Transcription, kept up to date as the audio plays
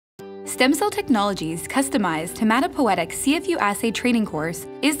STEMCELL Technology's customized Hematopoietic CFU Assay training course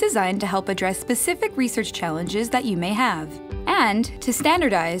is designed to help address specific research challenges that you may have, and to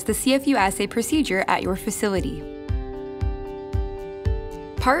standardize the CFU Assay procedure at your facility.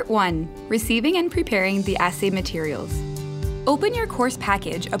 Part 1. Receiving and preparing the assay materials. Open your course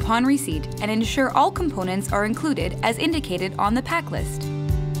package upon receipt and ensure all components are included as indicated on the pack list.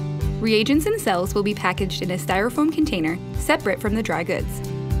 Reagents and cells will be packaged in a styrofoam container separate from the dry goods.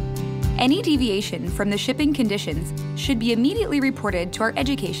 Any deviation from the shipping conditions should be immediately reported to our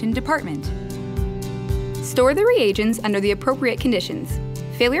education department. Store the reagents under the appropriate conditions.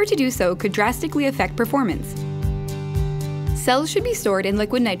 Failure to do so could drastically affect performance. Cells should be stored in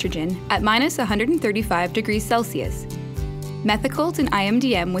liquid nitrogen at -135 degrees Celsius. Methicult and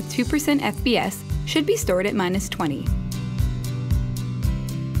IMDM with 2% FBS should be stored at -20.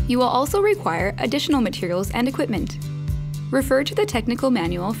 You will also require additional materials and equipment. Refer to the technical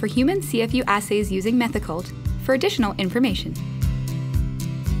manual for human CFU assays using Methicult for additional information.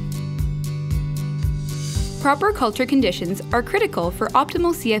 Proper culture conditions are critical for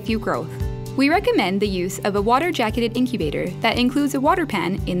optimal CFU growth. We recommend the use of a water-jacketed incubator that includes a water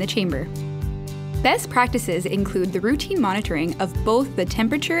pan in the chamber. Best practices include the routine monitoring of both the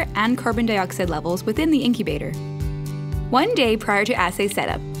temperature and carbon dioxide levels within the incubator. 1 day prior to assay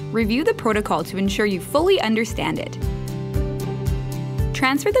setup, review the protocol to ensure you fully understand it.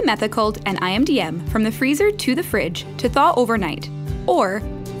 Transfer the Methicult and IMDM from the freezer to the fridge to thaw overnight, or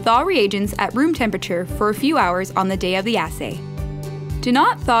thaw reagents at room temperature for a few hours on the day of the assay. Do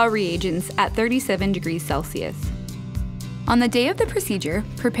not thaw reagents at 37 degrees Celsius. On the day of the procedure,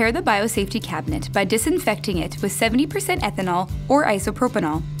 prepare the biosafety cabinet by disinfecting it with 70% ethanol or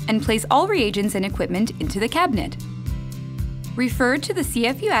isopropanol and place all reagents and equipment into the cabinet. Refer to the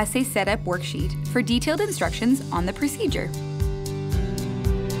CFU Assay Setup worksheet for detailed instructions on the procedure.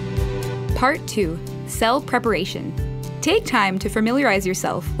 Part 2. Cell Preparation. Take time to familiarize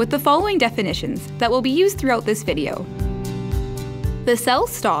yourself with the following definitions that will be used throughout this video. The cell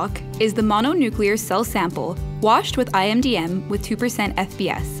stock is the mononuclear cell sample washed with IMDM with 2%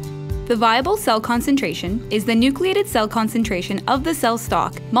 FBS. The viable cell concentration is the nucleated cell concentration of the cell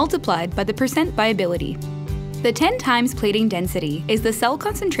stock multiplied by the percent viability. The 10 times plating density is the cell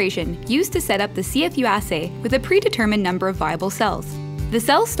concentration used to set up the CFU assay with a predetermined number of viable cells. The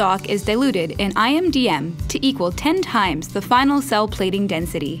cell stock is diluted in IMDM to equal 10 times the final cell plating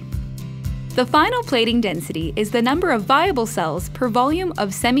density. The final plating density is the number of viable cells per volume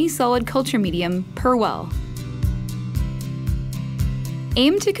of semi-solid culture medium per well.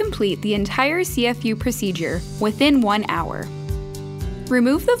 Aim to complete the entire CFU procedure within 1 hour.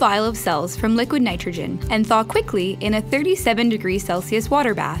 Remove the vial of cells from liquid nitrogen and thaw quickly in a 37 degrees Celsius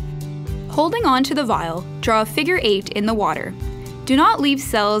water bath. Holding on to the vial, draw a figure 8 in the water. Do not leave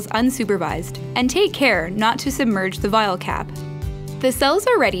cells unsupervised, and take care not to submerge the vial cap. The cells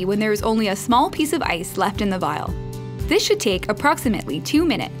are ready when there is only a small piece of ice left in the vial. This should take approximately 2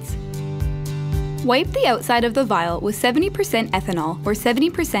 minutes. Wipe the outside of the vial with 70% ethanol or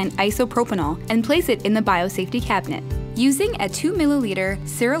 70% isopropanol and place it in the biosafety cabinet. Using a 2 milliliter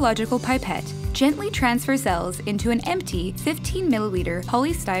serological pipette, gently transfer cells into an empty 15 milliliter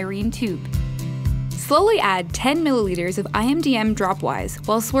polystyrene tube. Slowly add 10 milliliters of IMDM dropwise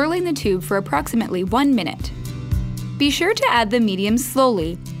while swirling the tube for approximately 1 minute. Be sure to add the medium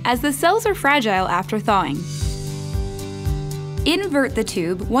slowly, as the cells are fragile after thawing. Invert the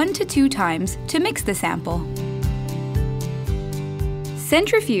tube 1 to 2 times to mix the sample.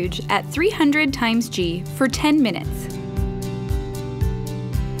 Centrifuge at 300 times G for 10 minutes.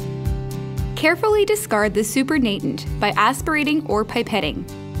 Carefully discard the supernatant by aspirating or pipetting.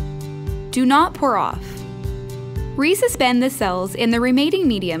 Do not pour off. Resuspend the cells in the remaining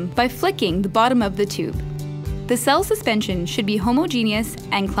medium by flicking the bottom of the tube. The cell suspension should be homogeneous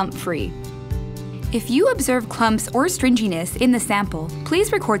and clump-free. If you observe clumps or stringiness in the sample,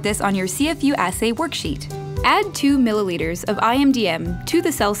 please record this on your CFU assay worksheet. Add 2 milliliters of IMDM to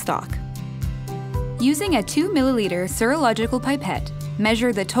the cell stock. Using a 2 milliliter serological pipette,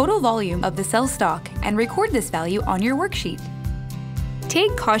 measure the total volume of the cell stock and record this value on your worksheet.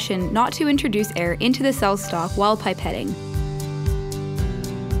 Take caution not to introduce air into the cell stock while pipetting.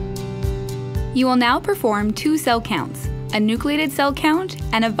 You will now perform 2 cell counts, a nucleated cell count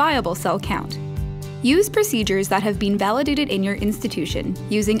and a viable cell count. Use procedures that have been validated in your institution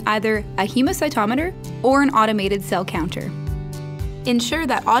using either a hemocytometer or an automated cell counter. Ensure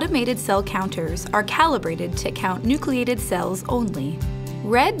that automated cell counters are calibrated to count nucleated cells only.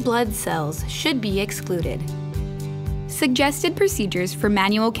 Red blood cells should be excluded. Suggested procedures for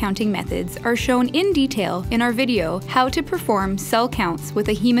manual counting methods are shown in detail in our video How to Perform Cell Counts with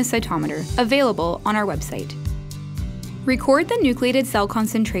a Hemocytometer, available on our website. Record the nucleated cell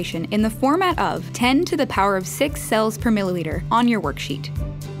concentration in the format of 10 to the power of 6 cells per milliliter on your worksheet.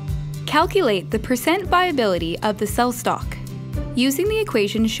 Calculate the percent viability of the cell stock. Using the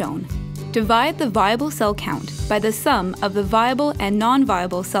equation shown, divide the viable cell count by the sum of the viable and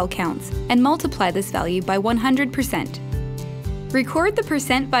non-viable cell counts and multiply this value by 100%. Record the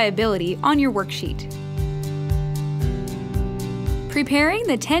percent viability on your worksheet. Preparing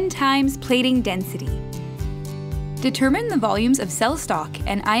the 10 times plating density. Determine the volumes of cell stock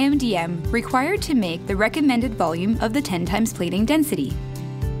and IMDM required to make the recommended volume of the 10 times plating density.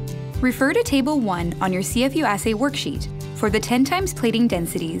 Refer to Table 1 on your CFU Assay worksheet for the 10 times plating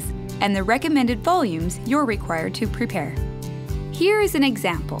densities and the recommended volumes you're required to prepare. Here is an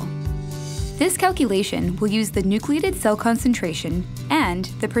example. This calculation will use the nucleated cell concentration and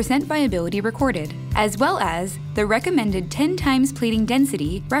the percent viability recorded, as well as the recommended 10 times plating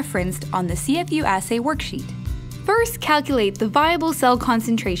density referenced on the CFU Assay worksheet. First, calculate the viable cell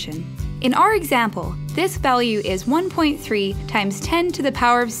concentration. In our example, this value is 1.3 times 10 to the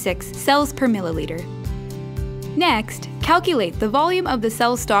power of 6 cells per milliliter. Next, calculate the volume of the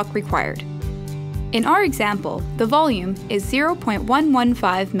cell stock required. In our example, the volume is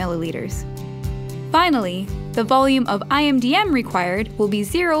 0.115 milliliters. Finally, the volume of IMDM required will be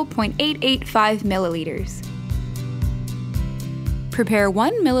 0.885 milliliters. Prepare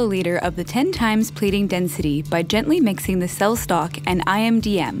 1 milliliter of the 10 times plating density by gently mixing the cell stock and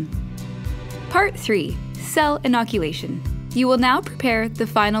IMDM. Part 3. Cell inoculation. You will now prepare the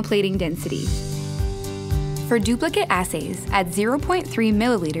final plating density. For duplicate assays, add 0.3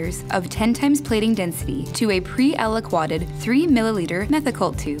 milliliters of 10 times plating density to a pre-aliquoted 3 milliliter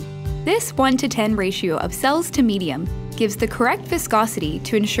methicult tube. This 1:10 ratio of cells to medium gives the correct viscosity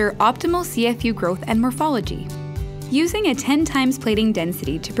to ensure optimal CFU growth and morphology. Using a 10 times plating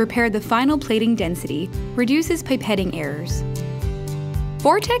density to prepare the final plating density reduces pipetting errors.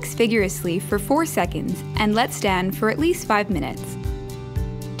 Vortex vigorously for 4 seconds and let stand for at least 5 minutes.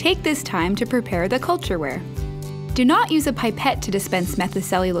 Take this time to prepare the cultureware. Do not use a pipette to dispense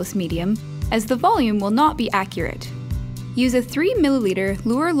methicellulose medium, as the volume will not be accurate. Use a 3 milliliter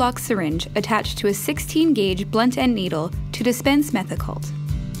Luer lock syringe attached to a 16 gauge blunt end needle to dispense methicult.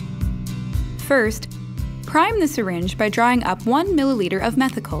 First, prime the syringe by drawing up 1 milliliter of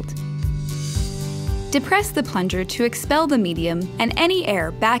methicult. Depress the plunger to expel the medium and any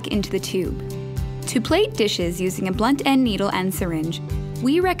air back into the tube. To plate dishes using a blunt end needle and syringe,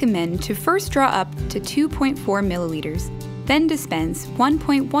 we recommend to first draw up to 2.4 milliliters, then dispense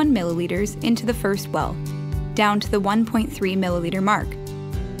 1.1 milliliters into the first well, down to the 1.3 milliliter mark,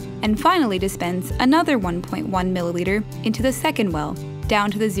 and finally dispense another 1.1 milliliter into the second well, down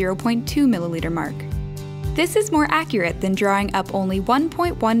to the 0.2 milliliter mark. This is more accurate than drawing up only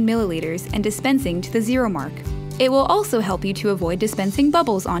 1.1 milliliters and dispensing to the 0 mark. It will also help you to avoid dispensing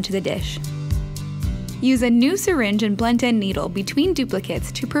bubbles onto the dish. Use a new syringe and blunt end needle between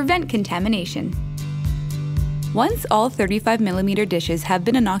duplicates to prevent contamination. Once all 35 mm dishes have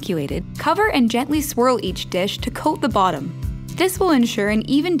been inoculated, cover and gently swirl each dish to coat the bottom. This will ensure an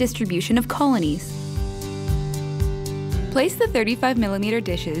even distribution of colonies. Place the 35 mm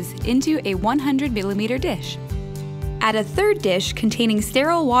dishes into a 100 mm dish. Add a third dish containing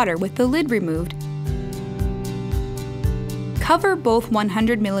sterile water with the lid removed. Cover both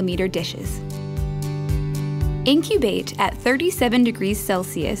 100 mm dishes. Incubate at 37 degrees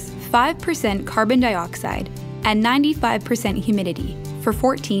Celsius, 5% carbon dioxide, and 95% humidity for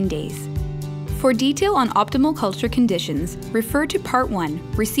 14 days. For detail on optimal culture conditions, refer to Part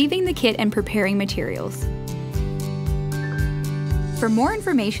 1, Receiving the Kit and Preparing Materials. For more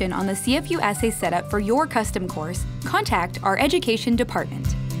information on the CFU Assay setup for your custom course, contact our Education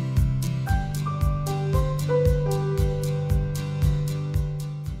Department.